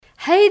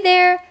Hey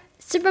there,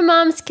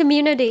 SuperMoms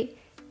community!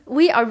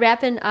 We are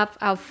wrapping up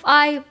our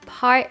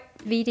 5-part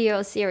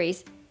video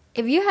series.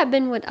 If you have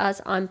been with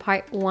us on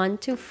part 1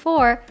 to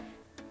 4,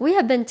 we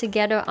have been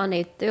together on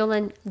a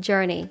thrilling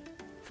journey.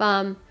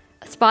 From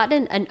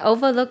spotting an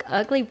overlooked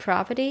ugly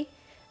property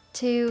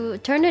to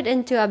turn it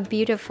into a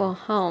beautiful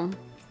home.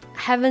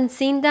 Haven't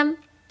seen them?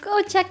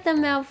 Go check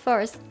them out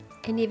first.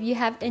 And if you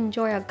have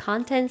enjoyed our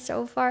content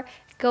so far,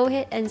 go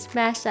ahead and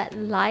smash that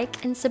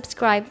like and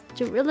subscribe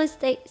to Real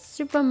Estate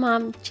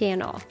Supermom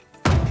channel.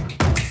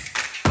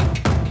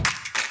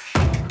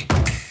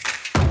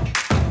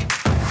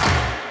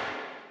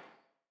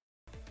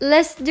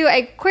 Let's do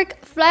a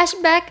quick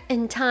flashback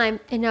in time.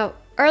 In our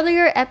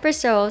earlier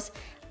episodes,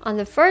 on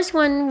the first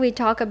one, we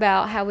talk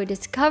about how we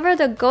discover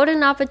the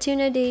golden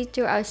opportunity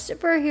to our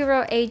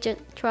superhero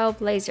agent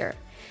Trailblazer.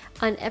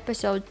 On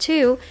episode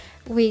 2,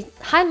 we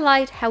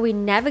highlight how we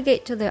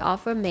navigate to the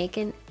offer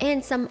making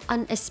and some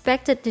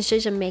unexpected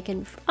decision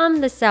making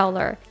from the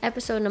seller.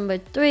 Episode number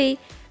 3,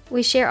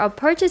 we share our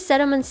purchase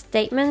settlement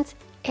statements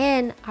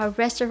and our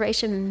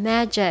restoration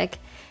magic.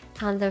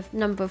 On the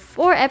number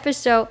 4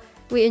 episode,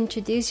 we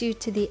introduce you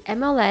to the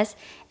MLS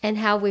and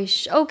how we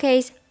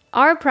showcase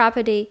our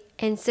property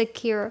and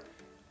secure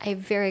a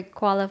very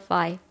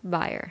qualified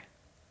buyer.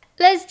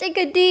 Let's take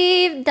a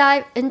deep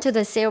dive into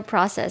the sale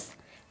process.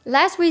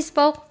 Last we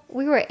spoke,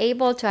 we were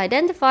able to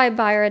identify a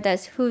buyer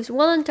who's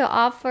willing to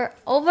offer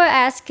over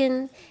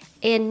asking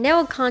and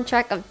nail a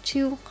contract of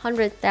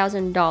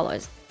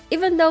 $200,000.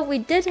 Even though we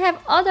did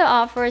have other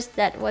offers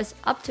that was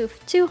up to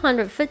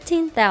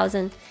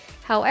 $215,000.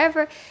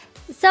 However,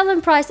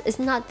 selling price is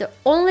not the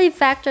only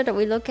factor that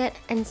we look at,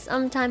 and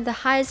sometimes the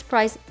highest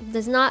price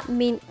does not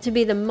mean to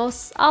be the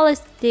most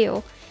solid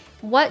deal.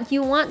 What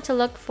you want to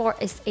look for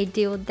is a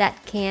deal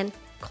that can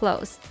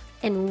close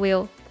and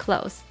will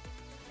close.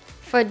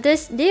 For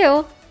this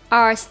deal,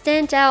 our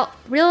standout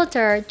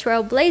realtor,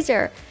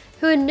 Trailblazer,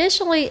 who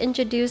initially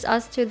introduced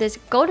us to this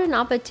golden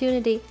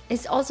opportunity,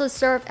 is also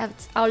served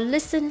as our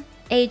listing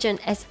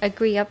agent as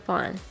agreed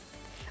upon.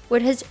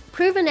 With his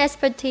proven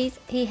expertise,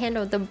 he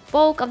handled the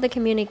bulk of the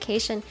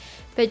communication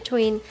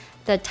between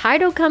the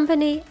title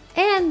company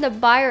and the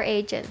buyer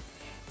agent.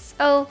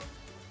 So,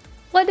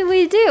 what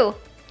do?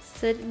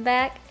 Sit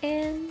back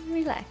and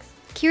relax.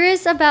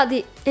 Curious about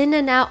the in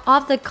and out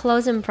of the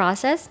closing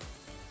process?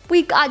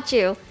 We got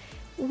you.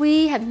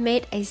 We have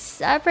made a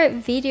separate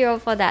video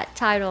for that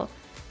title,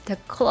 The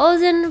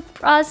Closing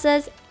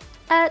Process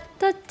at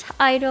the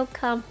Title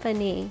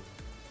Company.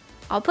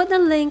 I'll put the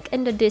link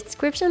in the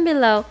description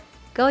below.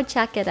 Go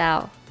check it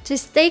out. To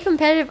stay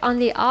competitive on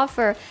the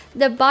offer,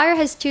 the buyer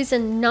has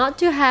chosen not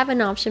to have an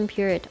option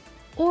period,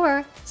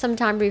 or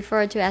sometimes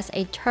referred to as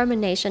a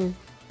termination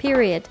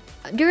period.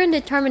 During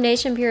the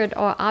termination period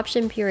or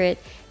option period,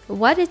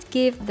 what it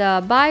gives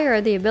the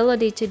buyer the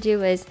ability to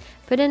do is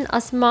put in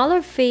a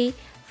smaller fee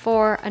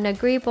for an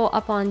agreeable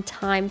upon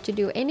time to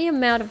do any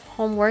amount of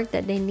homework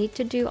that they need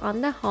to do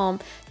on the home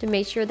to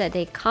make sure that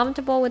they're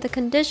comfortable with the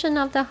condition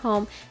of the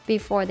home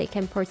before they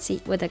can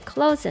proceed with the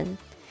closing.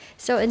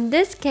 So in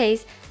this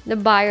case, the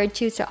buyer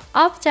chooses to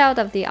opt out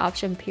of the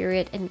option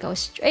period and go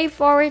straight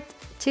forward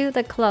to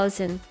the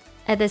closing.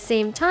 At the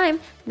same time,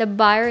 the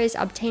buyer is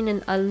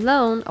obtaining a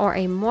loan or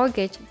a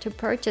mortgage to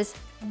purchase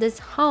this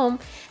home,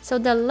 so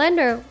the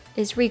lender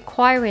is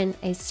requiring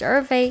a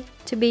survey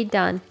to be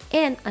done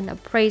and an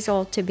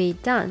appraisal to be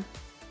done.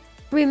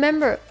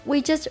 Remember,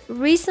 we just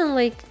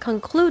recently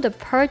concluded the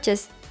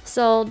purchase,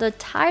 so the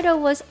title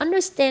was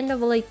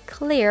understandably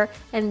clear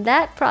and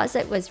that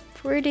process was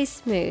pretty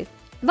smooth.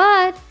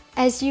 But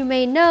as you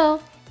may know,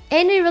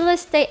 any real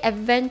estate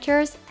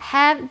adventures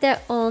have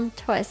their own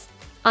twist.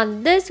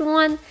 On this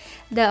one,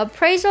 the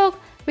appraisal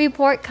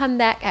report come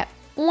back at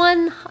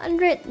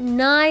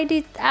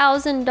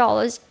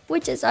 $190,000,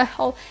 which is a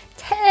whole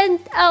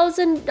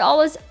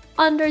 $10,000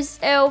 under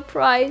sale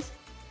price.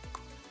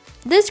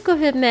 This could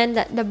have meant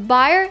that the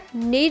buyer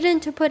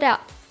needed to put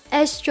out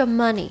extra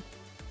money,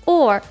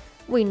 or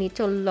we need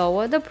to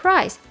lower the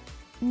price.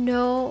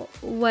 No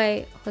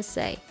way,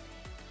 Jose.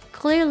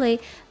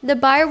 Clearly, the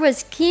buyer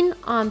was keen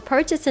on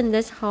purchasing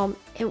this home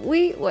and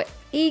we were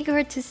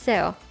eager to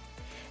sell.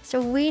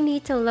 So we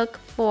need to look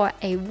for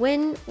a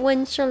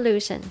win-win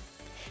solution.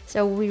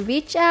 So we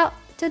reach out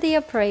to the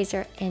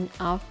appraiser and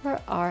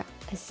offer our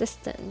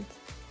assistance.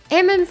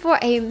 Aiming for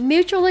a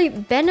mutually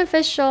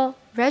beneficial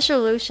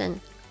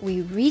resolution,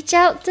 we reach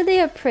out to the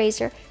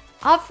appraiser,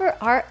 offer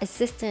our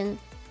assistance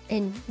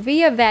in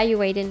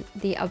reevaluating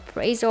the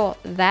appraisal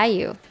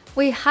value.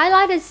 We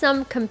highlighted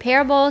some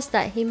comparables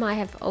that he might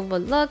have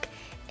overlooked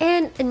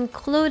and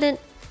included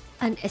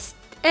an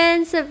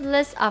extensive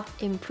list of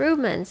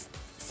improvements.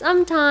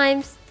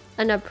 Sometimes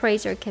an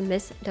appraiser can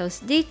miss those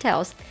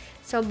details,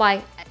 so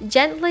by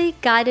gently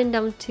guiding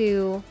them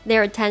to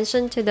their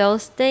attention to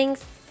those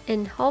things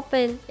and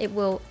hoping it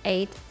will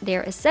aid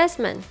their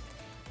assessment.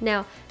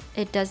 Now,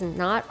 it does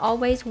not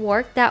always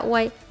work that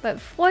way,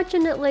 but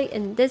fortunately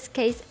in this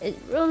case, it's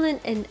ruling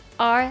in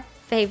our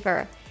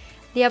favor.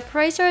 The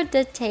appraiser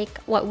did take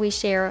what we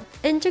share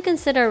into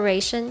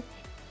consideration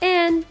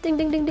And ding,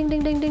 ding, ding, ding,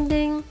 ding, ding, ding,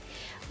 ding,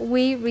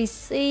 we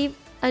receive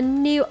a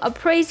new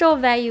appraisal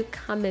value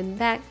coming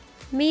back,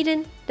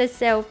 meeting the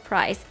sale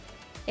price.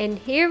 And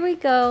here we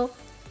go.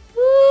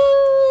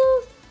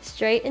 Woo!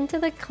 Straight into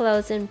the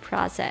closing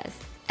process.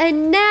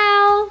 And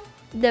now,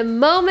 the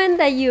moment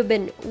that you've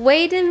been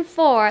waiting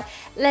for,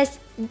 let's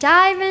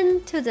dive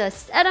into the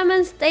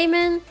settlement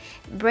statement,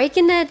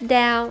 breaking it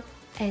down,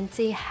 and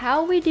see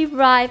how we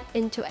derive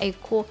into a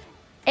cool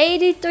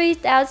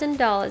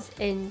 $83,000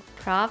 in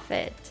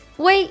profit.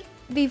 Wait,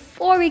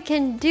 before we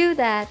can do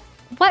that,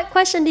 what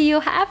question do you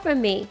have for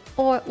me?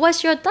 Or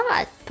what's your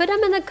thought? Put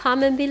them in the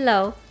comment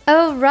below.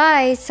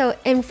 Alright, so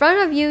in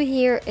front of you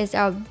here is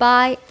our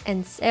buy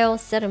and sell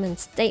settlement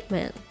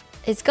statement.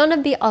 It's gonna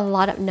be a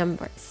lot of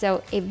numbers.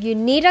 So if you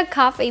need a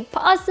coffee,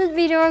 pause this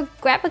video,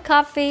 grab a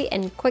coffee,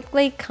 and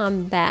quickly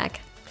come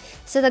back.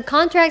 So the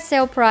contract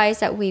sale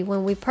price that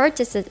when we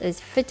purchase it is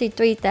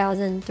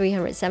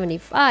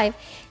 $53,375.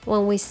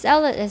 When we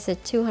sell it is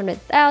at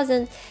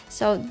 $200,000.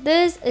 So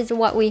this is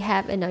what we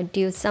have in our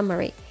deal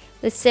summary.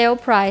 The sale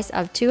price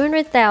of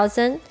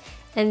 $200,000,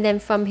 and then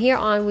from here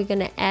on we're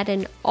gonna add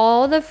in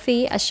all the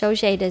fee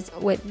associated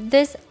with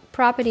this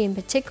property in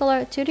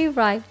particular to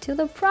derive to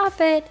the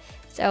profit.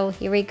 So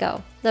here we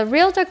go. The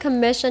realtor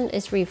commission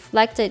is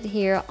reflected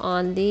here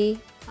on the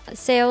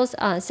sales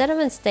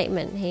settlement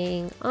statement.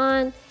 Hang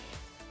on.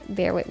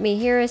 Bear with me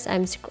here as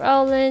I'm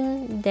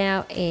scrolling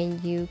down,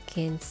 and you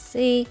can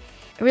see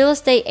real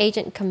estate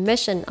agent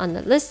commission on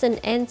the listing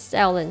and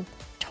selling.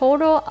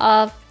 Total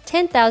of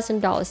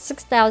 $10,000,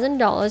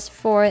 $6,000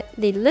 for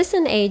the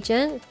listing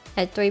agent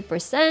at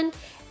 3%.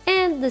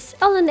 And the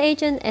selling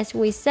agent, as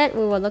we said,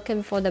 we were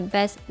looking for the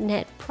best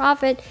net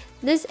profit.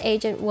 This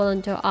agent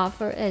willing to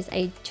offer is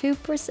a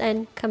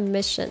 2%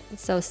 commission.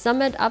 So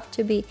sum it up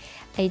to be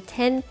a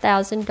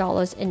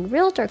 $10,000 in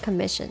realtor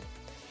commission.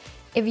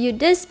 If you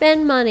did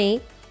spend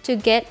money to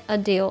get a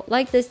deal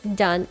like this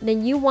done,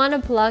 then you want to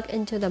plug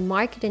into the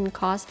marketing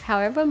cost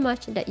however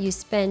much that you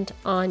spent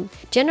on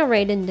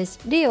generating this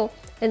deal.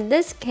 In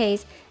this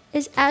case,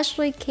 it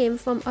actually came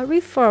from a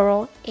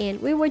referral,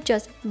 and we were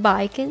just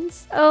biking,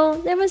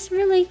 so there was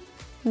really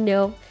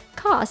no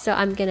cost. So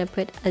I'm gonna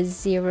put a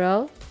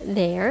 0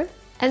 there.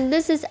 And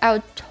this is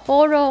our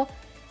total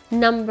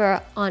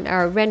number on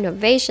our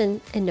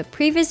renovation in the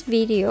previous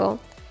video,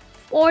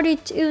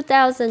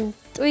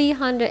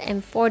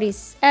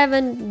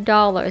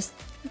 $42,347.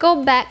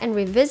 Go back and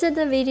revisit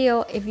the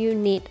video if you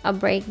need a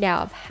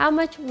breakdown of how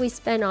much we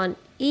spent on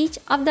each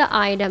of the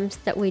items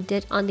that we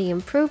did on the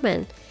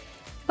improvement.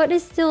 But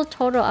it's still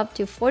total up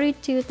to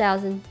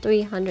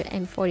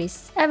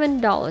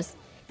 $42,347.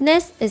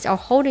 Next is our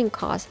holding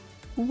cost.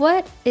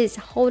 What is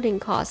holding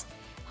cost?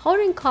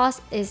 Holding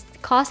cost is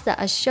cost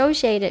that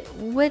associated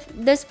with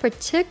this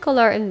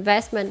particular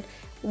investment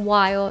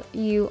while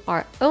you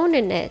are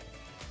owning it.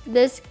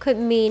 This could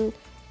mean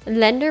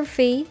lender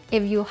fee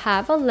if you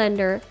have a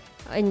lender.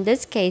 In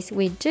this case,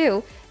 we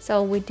do.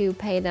 So we do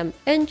pay them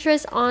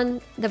interest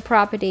on the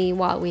property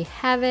while we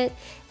have it.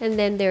 And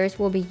then there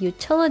will be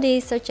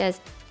utilities such as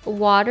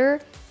water,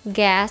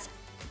 gas,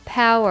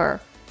 power.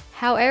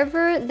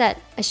 However, that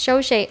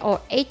associate or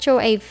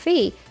HOA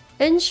fee,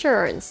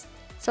 insurance.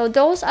 So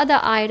those are the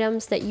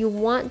items that you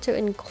want to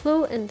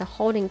include in the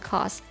holding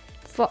cost.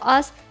 For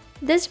us,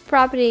 this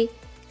property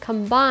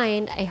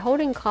combined a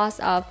holding cost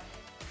of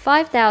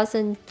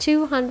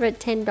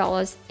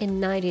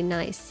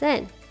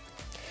 $5,210.99.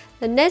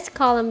 The next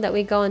column that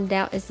we're going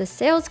down is the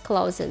sales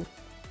closing.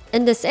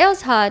 In the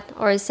sales HUD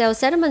or sales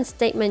settlement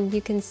statement,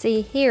 you can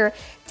see here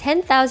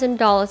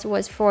 $10,000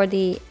 was for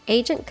the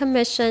agent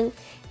commission,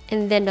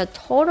 and then the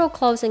total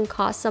closing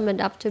cost summed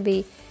up to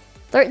be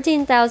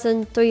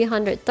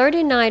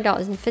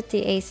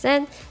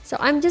 $13,339.58. So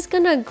I'm just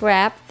gonna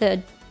grab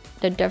the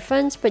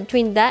difference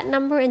between that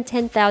number and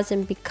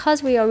 $10,000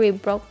 because we already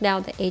broke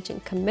down the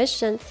agent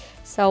commission.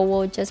 So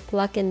we'll just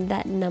plug in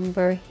that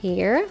number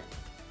here.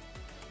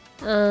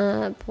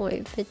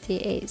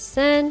 0.58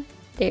 cent.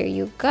 There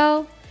you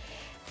go.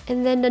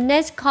 And then the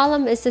next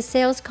column is the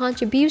sales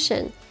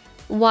contribution.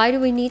 Why do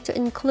we need to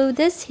include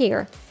this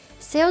here?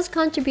 Sales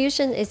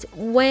contribution is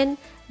when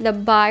the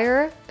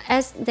buyer,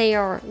 as they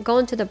are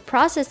going through the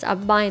process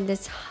of buying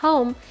this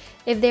home,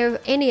 if there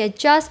are any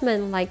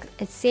adjustment, like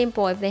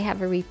example, if they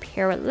have a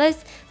repair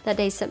list that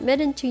they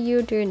submitted to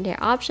you during their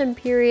option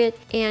period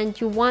and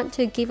you want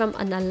to give them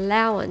an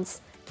allowance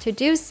to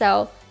do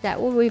so, that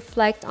will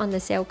reflect on the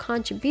sale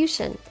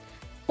contribution.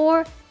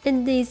 Or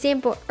in the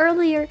example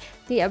earlier,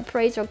 the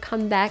appraisal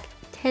come back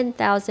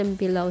 $10,000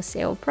 below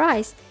sale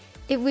price.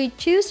 If we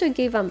choose to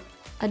give them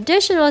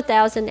additional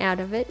 $1,000 out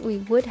of it, we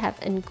would have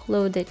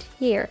included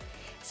here.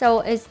 So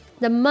it's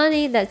the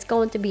money that's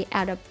going to be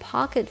out of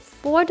pocket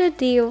for the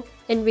deal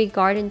in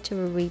regarding to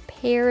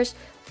repairs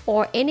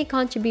or any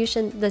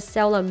contribution the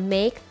seller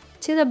make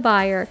to the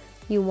buyer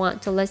you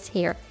want to list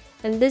here.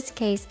 In this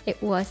case,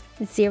 it was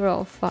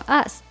 0 for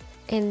us.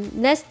 And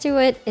next to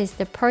it is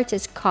the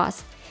purchase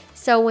cost.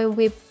 So when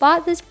we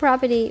bought this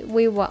property,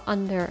 we were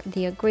under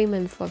the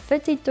agreement for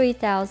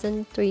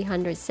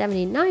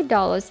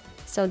 $53,379.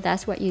 So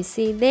that's what you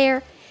see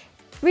there.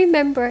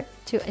 Remember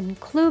to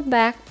include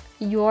back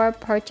your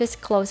purchase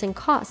closing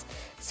costs.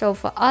 So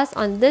for us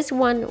on this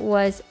one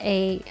was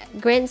a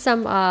grand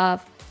sum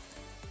of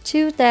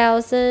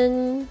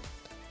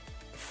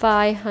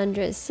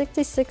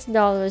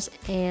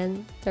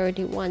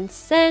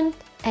 $2,566.31,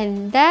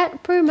 and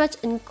that pretty much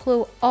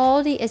include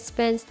all the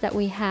expense that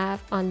we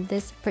have on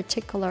this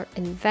particular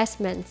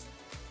investments.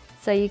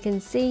 So you can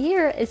see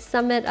here it's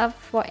summed up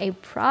for a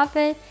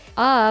profit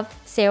of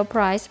sale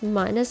price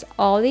minus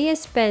all the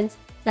expense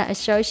that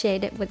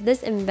associated with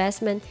this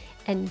investment,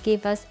 and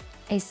give us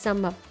a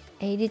sum of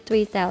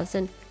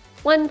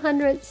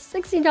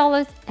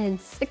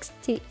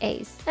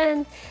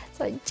 $83,160.68.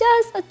 So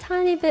just a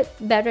tiny bit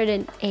better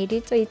than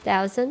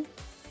 83,000.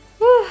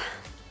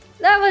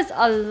 That was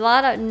a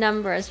lot of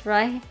numbers,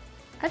 right?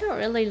 I don't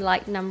really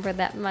like number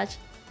that much.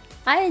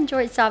 I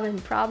enjoyed solving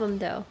problem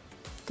though.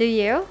 Do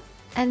you?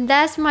 And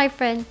that's, my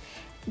friend,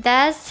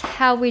 that's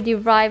how we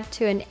derived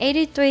to an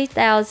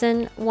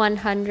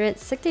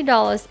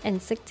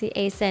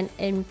 $83,160.68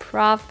 in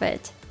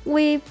profit.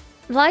 We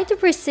like to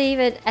perceive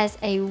it as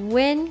a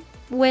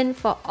win-win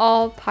for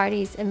all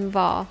parties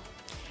involved.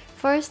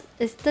 First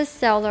is the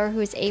seller who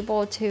is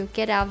able to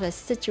get out of a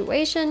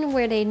situation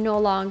where they no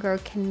longer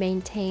can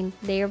maintain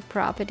their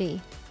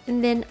property.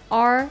 And then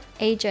our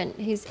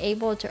agent who's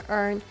able to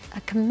earn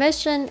a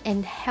commission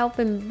and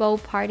helping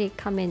both parties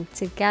come in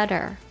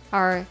together.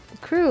 Our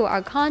crew,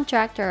 our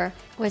contractor,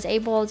 was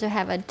able to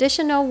have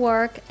additional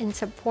work in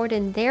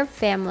supporting their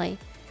family.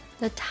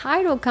 The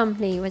title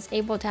company was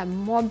able to have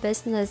more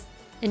business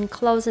in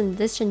closing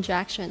this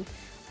transaction.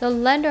 The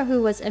lender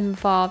who was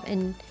involved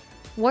in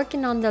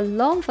working on the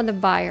loan for the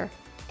buyer,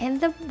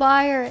 and the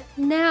buyer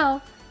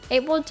now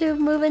able to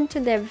move into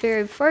their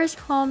very first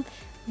home,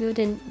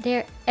 building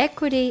their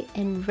equity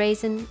and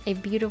raising a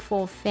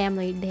beautiful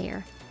family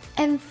there.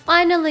 And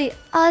finally,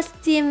 us,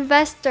 the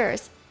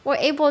investors, were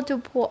able to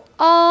pull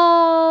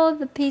all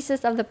the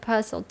pieces of the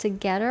puzzle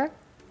together,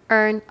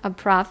 earn a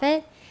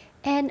profit,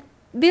 and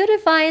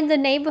beautifying the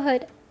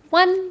neighborhood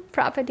one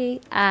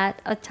property at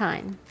a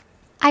time.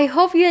 I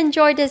hope you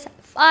enjoyed this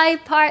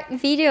 5-part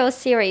video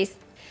series.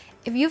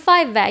 If you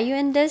find value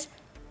in this,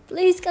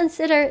 please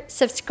consider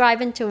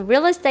subscribing to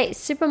Real Estate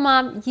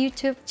Supermom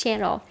YouTube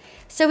channel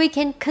so we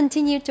can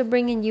continue to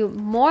bring in you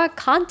more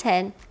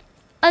content.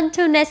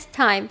 Until next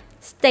time,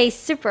 stay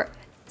super,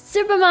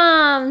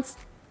 Supermoms!